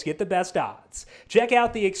 always get the best odds. Check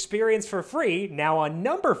out the experience for free now on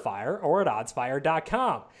NumberFire or at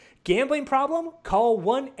oddsfire.com. Gambling problem? Call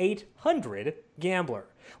 1-800-GAMBLER.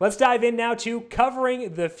 Let's dive in now to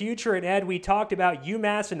covering the future. And Ed, we talked about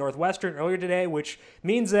UMass and Northwestern earlier today, which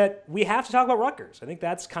means that we have to talk about Rutgers. I think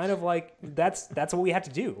that's kind of like, that's what we have to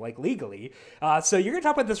do, like legally. So you're going to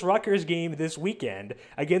talk about this Rutgers game this weekend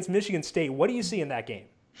against Michigan State. What do you see in that game?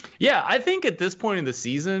 Yeah, I think at this point in the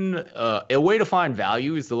season, a way to find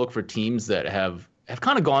value is to look for teams that have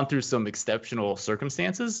kind of gone through some exceptional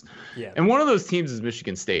circumstances. Yeah. And one of those teams is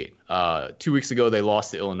Michigan State. 2 weeks ago, they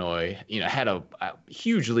lost to Illinois, had a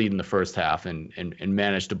huge lead in the first half and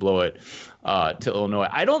managed to blow it to Illinois.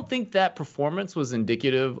 I don't think that performance was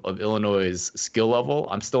indicative of Illinois' skill level.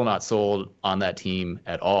 I'm still not sold on that team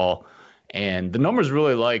at all. And the numbers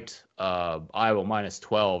really liked Iowa minus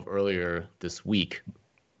 12 earlier this week.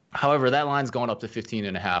 However, that line's going up to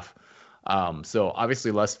 15.5. So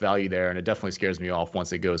obviously less value there, and it definitely scares me off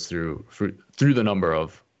once it goes through the number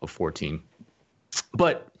of 14.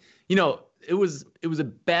 But it was a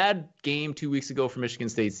bad game 2 weeks ago for Michigan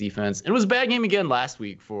State's defense, and it was a bad game again last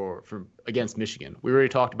week for against Michigan. We already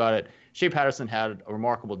talked about it. Shea Patterson had a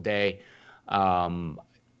remarkable day.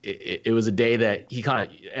 It was a day that he kind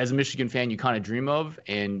of, as a Michigan fan, you kind of dream of,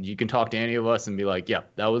 and you can talk to any of us and be like, yeah,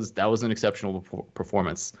 that was an exceptional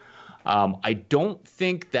performance. I don't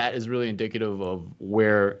think that is really indicative of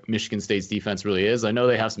where Michigan State's defense really is. I know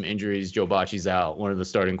they have some injuries. Joe Bacci's out. One of the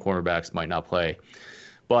starting cornerbacks might not play.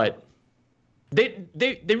 But they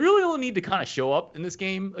really only need to kind of show up in this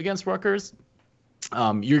game against Rutgers.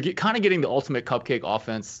 You're kind of getting the ultimate cupcake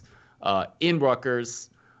offense in Rutgers.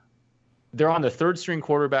 They're on the third string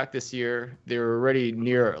quarterback this year. They're already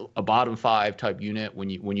near a bottom five type unit when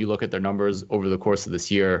you look at their numbers over the course of this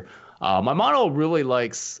year. My model really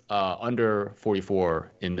likes under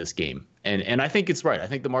 44 in this game. And I think it's right. I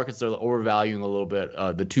think the markets are overvaluing a little bit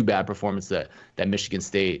the too bad performance that Michigan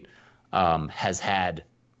State has had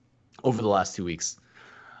over the last 2 weeks.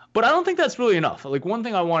 But I don't think that's really enough. Like, one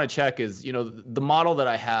thing I want to check is, the model that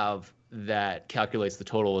I have that calculates the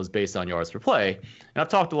total is based on yards per play. And I've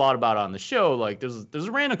talked a lot about it on the show. Like, there's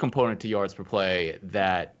a random component to yards per play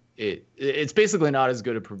that it's basically not as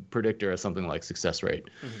good a predictor as something like success rate.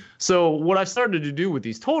 Mm-hmm. So what I've started to do with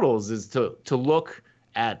these totals is to look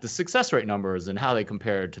at the success rate numbers and how they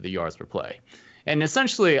compare to the yards per play. And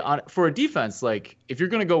essentially, for a defense, like, if you're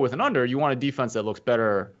going to go with an under, you want a defense that looks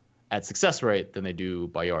better at success rate than they do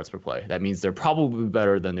by yards per play. That means they're probably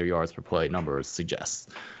better than their yards per play numbers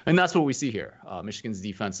suggest. And that's what we see here. Michigan's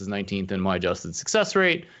defense is 19th in my adjusted success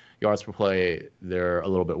rate. Yards per play, they're a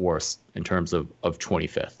little bit worse in terms of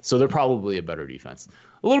 25th. So they're probably a better defense.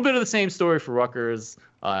 A little bit of the same story for Rutgers,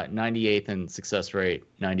 98th in success rate,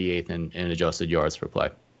 98th in adjusted yards per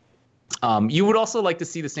play. You would also like to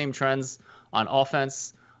see the same trends on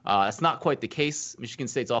offense. That's not quite the case. Michigan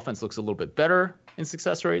State's offense looks a little bit better in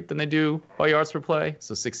success rate than they do by yards per play.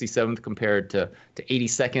 So 67th compared to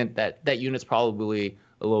 82nd. That unit's probably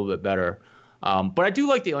a little bit better. But I do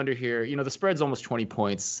like the under here. The spread's almost 20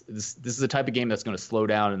 points. This is the type of game that's going to slow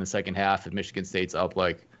down in the second half if Michigan State's up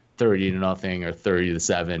like 30-0 or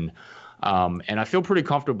 30-7. And I feel pretty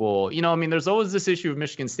comfortable. There's always this issue of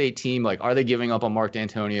Michigan State team. Like, are they giving up on Mark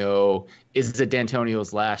D'Antonio? Is it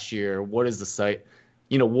D'Antonio's last year? What is the site?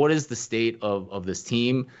 What is the state of this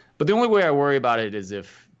team? But the only way I worry about it is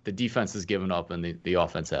if the defense has given up and the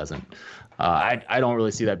offense hasn't. I don't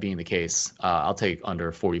really see that being the case. I'll take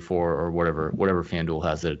under 44 or whatever FanDuel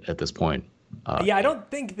has it at this point. I don't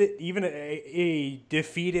think that even a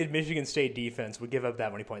defeated Michigan State defense would give up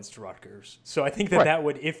that many points to Rutgers. So I think that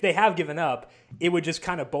would, if they have given up, it would just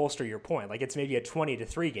kind of bolster your point. Like, it's maybe a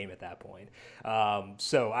 20-3 game at that point.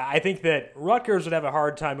 So I think that Rutgers would have a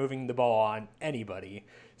hard time moving the ball on anybody.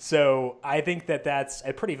 So I think that that's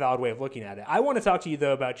a pretty valid way of looking at it. I want to talk to you,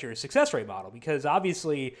 though, about your success rate model, because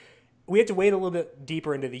obviously we have to wait a little bit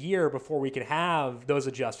deeper into the year before we can have those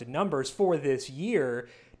adjusted numbers for this year.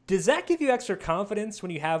 Does that give you extra confidence when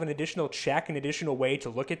you have an additional check, an additional way to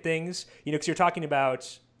look at things? Because you're talking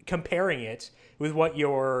about comparing it with what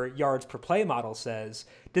your yards per play model says.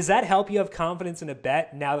 Does that help you have confidence in a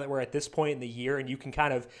bet now that we're at this point in the year and you can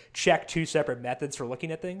kind of check two separate methods for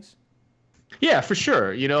looking at things? Yeah, for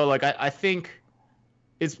sure. I think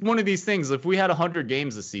it's one of these things. If we had 100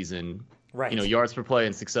 games this season, right, yards per play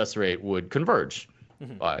and success rate would converge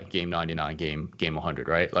by game 99, game 100,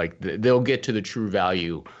 right? Like, they'll get to the true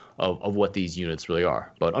value of what these units really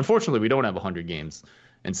are. But unfortunately, we don't have 100 games.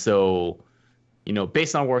 And so,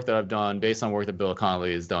 based on work that I've done, based on work that Bill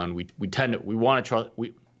Connolly has done, we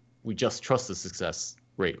just trust the success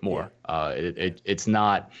rate more. Yeah. It's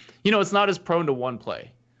not as prone to one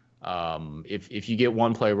play. If you get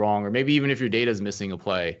one play wrong, or maybe even if your data is missing a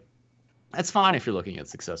play, That's fine if you're looking at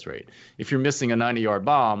success rate. If you're missing a 90-yard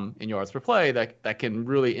bomb in yards per play, that can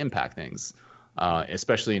really impact things,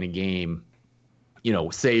 especially in a game.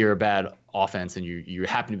 Say you're a bad offense and you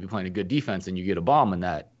happen to be playing a good defense and you get a bomb in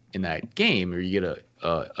that game, or you get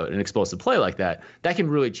an explosive play like that can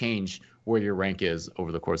really change where your rank is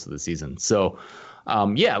over the course of the season. So,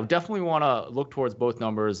 definitely want to look towards both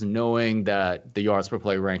numbers, knowing that the yards per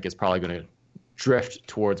play rank is probably going to drift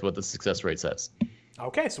towards what the success rate says.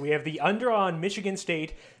 Okay, so we have the under on Michigan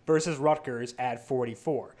State versus Rutgers at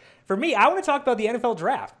 44. For me, I want to talk about the NFL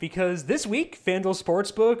draft because this week, FanDuel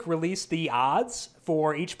Sportsbook released the odds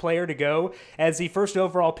for each player to go as the first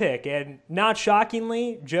overall pick. And not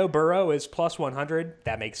shockingly, Joe Burrow is plus 100.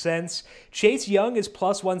 That makes sense. Chase Young is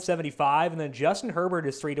plus 175. And then Justin Herbert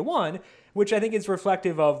is 3-1, which I think is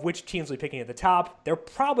reflective of which teams will be picking at the top. They're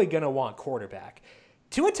probably going to want quarterback.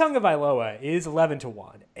 Tua Tagovailoa is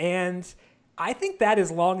 11-1. And I think that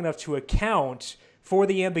is long enough to account for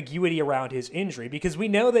the ambiguity around his injury because we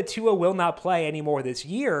know that Tua will not play anymore this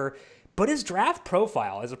year, but his draft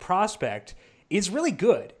profile as a prospect is really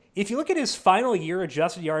good. If you look at his final year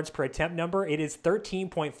adjusted yards per attempt number, it is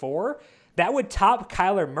 13.4. That would top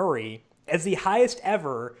Kyler Murray as the highest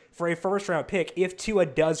ever for a first-round pick if Tua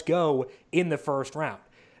does go in the first round.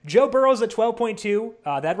 Joe Burrow's at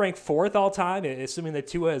 12.2. That ranked fourth all time, assuming that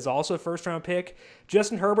Tua is also a first-round pick.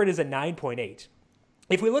 Justin Herbert is at 9.8.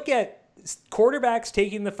 If we look at quarterbacks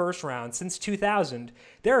taking the first round since 2000,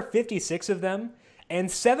 there are 56 of them, and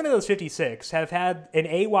 7 of those 56 have had an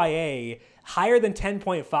AYA higher than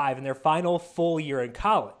 10.5 in their final full year in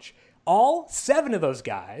college. All 7 of those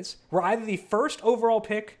guys were either the first overall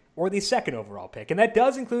pick or the second overall pick. And that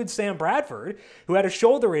does include Sam Bradford, who had a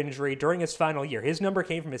shoulder injury during his final year. His number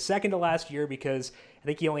came from his second to last year because I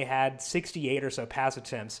think he only had 68 or so pass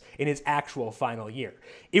attempts in his actual final year.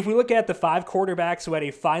 If we look at the 5 quarterbacks who had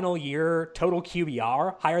a final year total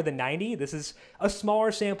QBR higher than 90, this is a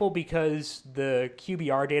smaller sample because the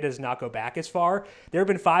QBR data does not go back as far. There have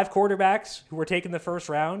been 5 quarterbacks who were taken the first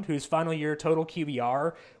round whose final year total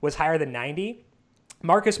QBR was higher than 90.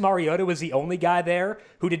 Marcus Mariota was the only guy there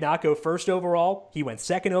who did not go first overall. He went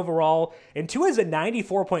second overall, and Tua's at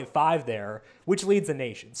 94.5 there, which leads the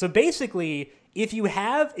nation. So basically, if you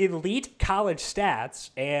have elite college stats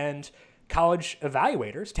and college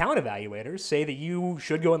evaluators, talent evaluators, say that you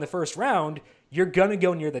should go in the first round, you're going to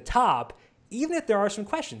go near the top, even if there are some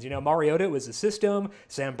questions. Mariota, it was the system.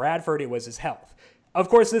 Sam Bradford, it was his health. Of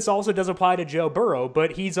course, this also does apply to Joe Burrow,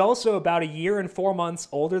 but he's also about a year and 4 months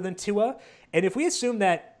older than Tua. And if we assume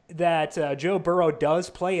that Joe Burrow does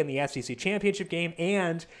play in the SEC championship game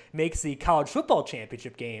and makes the college football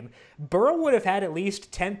championship game, Burrow would have had at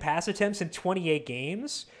least 10 pass attempts in 28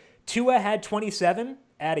 games. Tua had 27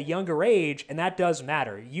 at a younger age, and that does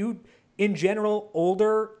matter. In general,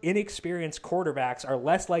 older, inexperienced quarterbacks are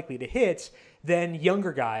less likely to hit than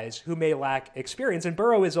younger guys who may lack experience. And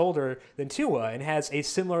Burrow is older than Tua and has a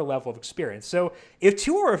similar level of experience. So if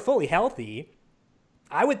Tua were fully healthy,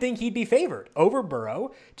 I would think he'd be favored over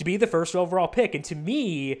Burrow to be the first overall pick. And to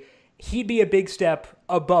me, he'd be a big step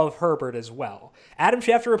above Herbert as well. Adam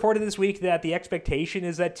Schefter reported this week that the expectation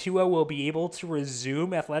is that Tua will be able to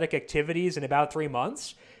resume athletic activities in about 3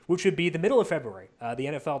 months, which would be the middle of February. The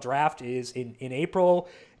NFL draft is in April.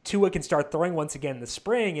 Tua can start throwing once again in the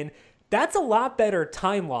spring, and that's a lot better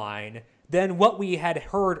timeline than what we had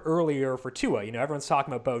heard earlier for Tua. Everyone's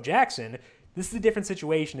talking about Bo Jackson. This is a different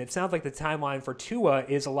situation. It sounds like the timeline for Tua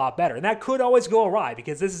is a lot better. And that could always go awry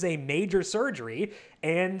because this is a major surgery,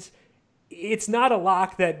 and it's not a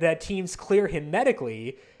lock that teams clear him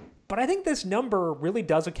medically. But I think this number really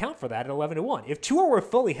does account for that at 11-1. If Tua were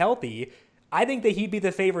fully healthy, I think that he'd be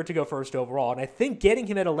the favorite to go first overall. And I think getting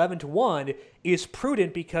him at 11-1 is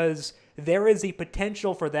prudent because there is the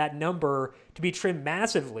potential for that number to be trimmed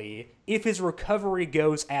massively if his recovery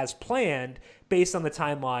goes as planned based on the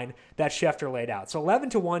timeline that Schefter laid out. So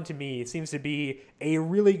 11-1 to me seems to be a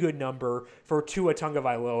really good number for Tua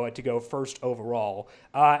Tagovailoa to go first overall.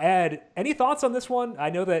 Ed, any thoughts on this one? I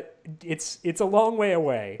know that it's a long way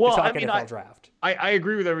away to talk NFL draft. I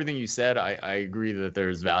agree with everything you said. I agree that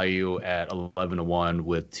there's value at 11-1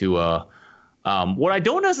 with Tua. What I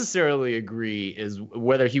don't necessarily agree is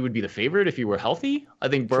whether he would be the favorite if he were healthy. I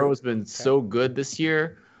think Burrow's been so good this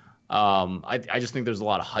year. I just think there's a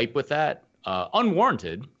lot of hype with that.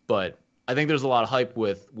 Unwarranted, but I think there's a lot of hype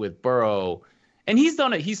with Burrow. And he's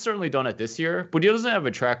done it. He's certainly done it this year, but he doesn't have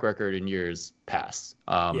a track record in years past.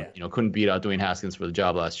 Couldn't beat out Dwayne Haskins for the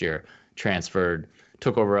job last year, transferred,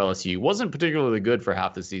 took over LSU. Wasn't particularly good for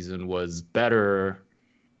half the season, was better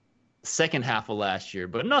second half of last year,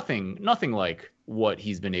 but nothing like what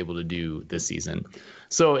he's been able to do this season.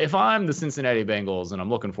 So if I'm the Cincinnati Bengals and I'm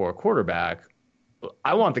looking for a quarterback,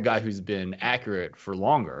 I want the guy who's been accurate for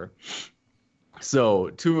longer. So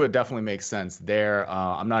Tua definitely makes sense there.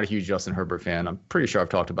 I'm not a huge Justin Herbert fan. I'm pretty sure I've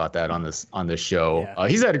talked about that on this show. Yeah.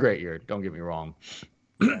 He's had a great year. Don't get me wrong.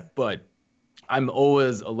 But I'm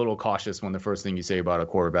always a little cautious when the first thing you say about a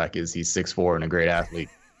quarterback is he's 6'4" and a great athlete.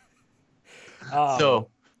 I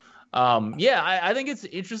think it's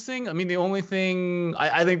interesting. I mean, the only thing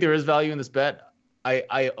I think there is value in this bet.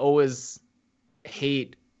 I always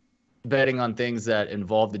hate betting on things that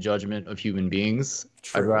involve the judgment of human beings.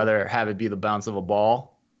 True. I'd rather have it be the bounce of a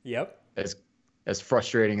ball. Yep. As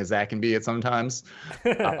frustrating as that can be at sometimes.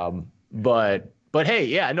 But hey,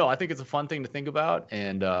 yeah, no, I think it's a fun thing to think about,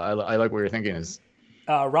 and I like what you're thinking is.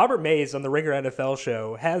 Robert Mays on the Ringer NFL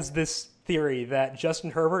show has this theory that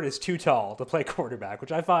Justin Herbert is too tall to play quarterback,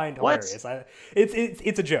 which I find hilarious.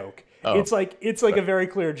 It's a joke. Oh. It's like a very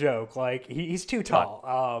clear joke. Like he's too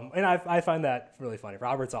tall, and I find that really funny.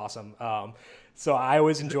 Robert's awesome, so I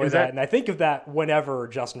always enjoy that, and I think of that whenever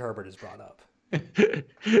Justin Herbert is brought up.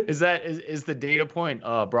 Is the data point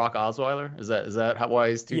Brock Osweiler? Is that why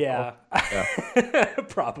he's too tall? Yeah.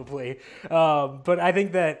 Probably. But I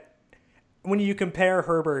think that when you compare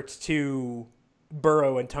Herbert to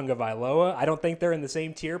Burrow and Tagovailoa, I don't think they're in the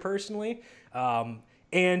same tier personally.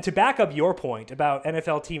 And to back up your point about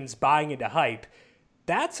NFL teams buying into hype,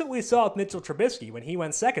 that's what we saw with Mitchell Trubisky when he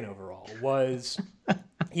went second overall.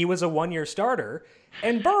 He was a one-year starter,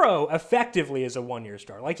 and Burrow effectively is a one-year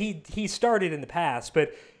starter. Like he started in the past,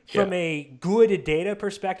 but from a good data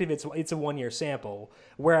perspective, it's a one-year sample.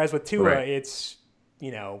 Whereas with Tua, it's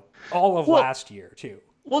all of last year too.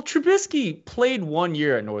 Well, Trubisky played 1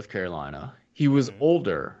 year at North Carolina. He was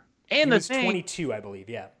older, and he was 22, I believe.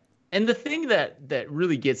 Yeah. And the thing that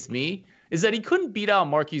really gets me is that he couldn't beat out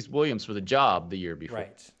Marquise Williams for the job the year before.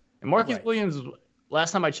 Right. And Marquise Williams,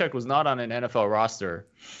 last time I checked, was not on an NFL roster.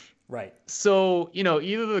 Right. So,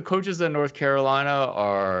 either the coaches at North Carolina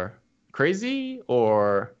are crazy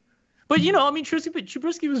but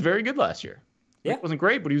Trubisky was very good last year. Yeah. It wasn't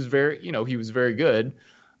great, but he was very good.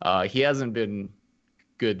 He hasn't been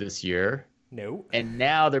good this year. No. And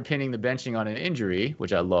now they're pinning the benching on an injury,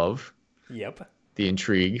 which I love. Yep. The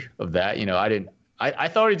intrigue of that. I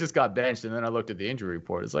thought he just got benched, and then I looked at the injury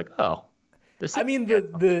report. It's like, oh.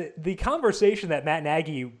 The conversation that Matt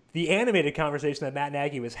Nagy, the animated conversation that Matt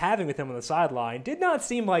Nagy was having with him on the sideline did not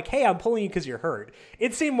seem like, hey, I'm pulling you because you're hurt.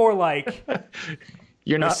 It seemed more like,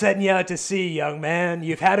 we're setting you out to sea, young man.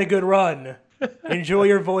 You've had a good run. Enjoy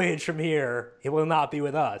your voyage from here. It will not be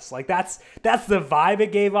with us. Like that's the vibe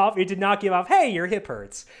it gave off. It did not give off, hey, your hip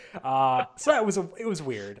hurts. So it was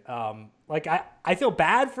weird. I feel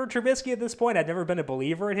bad for Trubisky at this point. I've never been a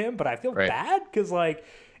believer in him, but I feel bad because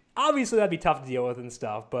obviously that'd be tough to deal with and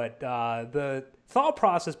stuff. But the thought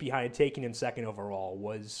process behind taking him second overall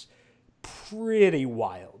was pretty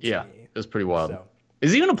wild. Yeah, to me. It was pretty wild. So,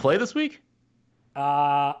 is he going to play this week?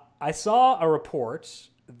 I saw a report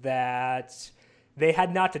that they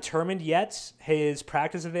had not determined yet his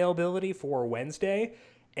practice availability for Wednesday,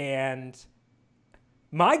 and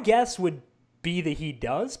my guess would be that he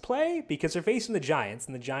does play because they're facing the Giants,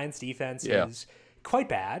 and the Giants' defense is quite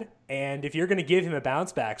bad. And if you're going to give him a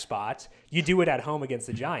bounce back spot, you do it at home against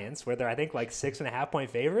the Giants, where they're I think 6.5-point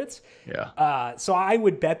favorites. Yeah. So I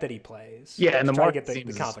would bet that he plays. Yeah, and the market get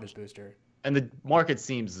the confidence booster. And the market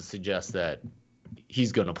seems to suggest that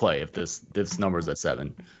he's going to play if this number's at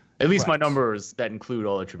 7. At least my numbers that include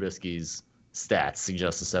all of Trubisky's stats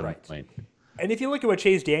suggest a 7 point. And if you look at what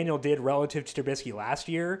Chase Daniel did relative to Trubisky last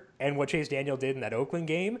year and what Chase Daniel did in that Oakland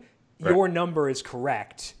game, your number is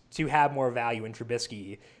correct to have more value in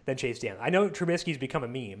Trubisky than Chase Daniel. I know Trubisky's become a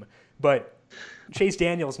meme, but Chase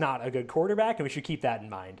Daniel's not a good quarterback, and we should keep that in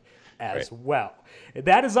mind as well.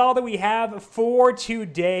 That is all that we have for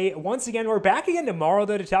today. Once again, we're back again tomorrow,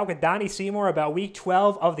 though, to talk with Donnie Seymour about Week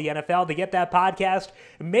 12 of the NFL. To get that podcast,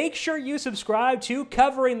 make sure you subscribe to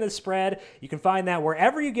Covering the Spread. You can find that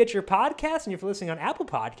wherever you get your podcasts, and if you're listening on Apple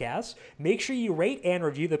Podcasts, make sure you rate and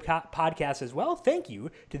review the podcast as well. Thank you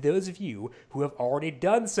to those of you who have already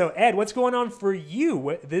done so. Ed, what's going on for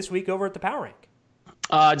you this week over at the Power Rank?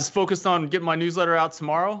 Just focused on getting my newsletter out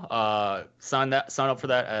tomorrow. Sign up for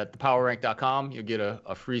that at thepowerrank.com. You'll get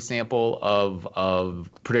a free sample of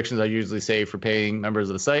predictions I usually say for paying members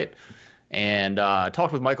of the site. And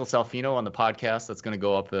talked with Michael Salfino on the podcast. That's going to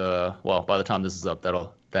go up. By the time this is up,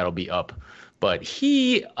 that'll be up. But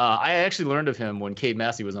I actually learned of him when Cade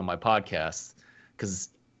Massey was on my podcast, because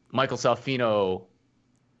Michael Salfino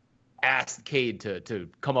asked Cade to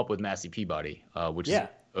come up with Massey Peabody, which is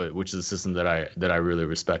which is a system that I really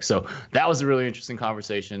respect. So that was a really interesting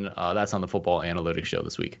conversation. That's on the Football Analytics Show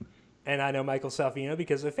this week. And I know Michael Salvino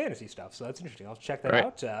because of fantasy stuff, so that's interesting. I'll check that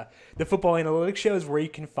out. The Football Analytics Show is where you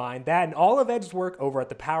can find that and all of Ed's work over at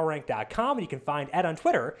thepowerrank.com, and you can find Ed on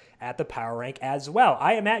Twitter at thepowerrank as well.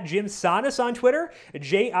 I am at Jim Sannes on Twitter,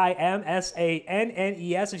 JimSannes.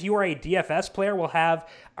 If you are a DFS player, we'll have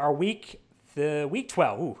our Week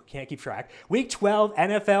 12, can't keep track. Week 12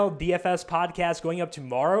 NFL DFS podcast going up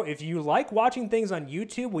tomorrow. If you like watching things on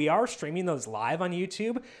YouTube, we are streaming those live on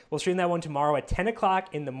YouTube. We'll stream that one tomorrow at 10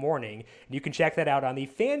 o'clock in the morning. And you can check that out on the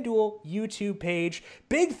FanDuel YouTube page.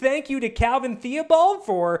 Big thank you to Calvin Theobald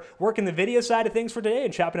for working the video side of things for today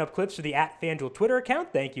and chopping up clips for the @FanDuel Twitter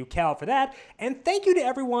account. Thank you, Cal, for that. And thank you to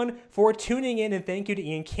everyone for tuning in, and thank you to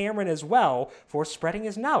Ian Cameron as well for spreading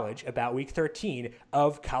his knowledge about Week 13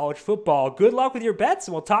 of college football. Good luck with your bets,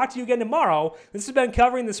 and we'll talk to you again tomorrow. This has been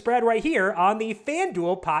Covering the Spread right here on the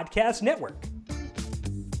FanDuel Podcast Network.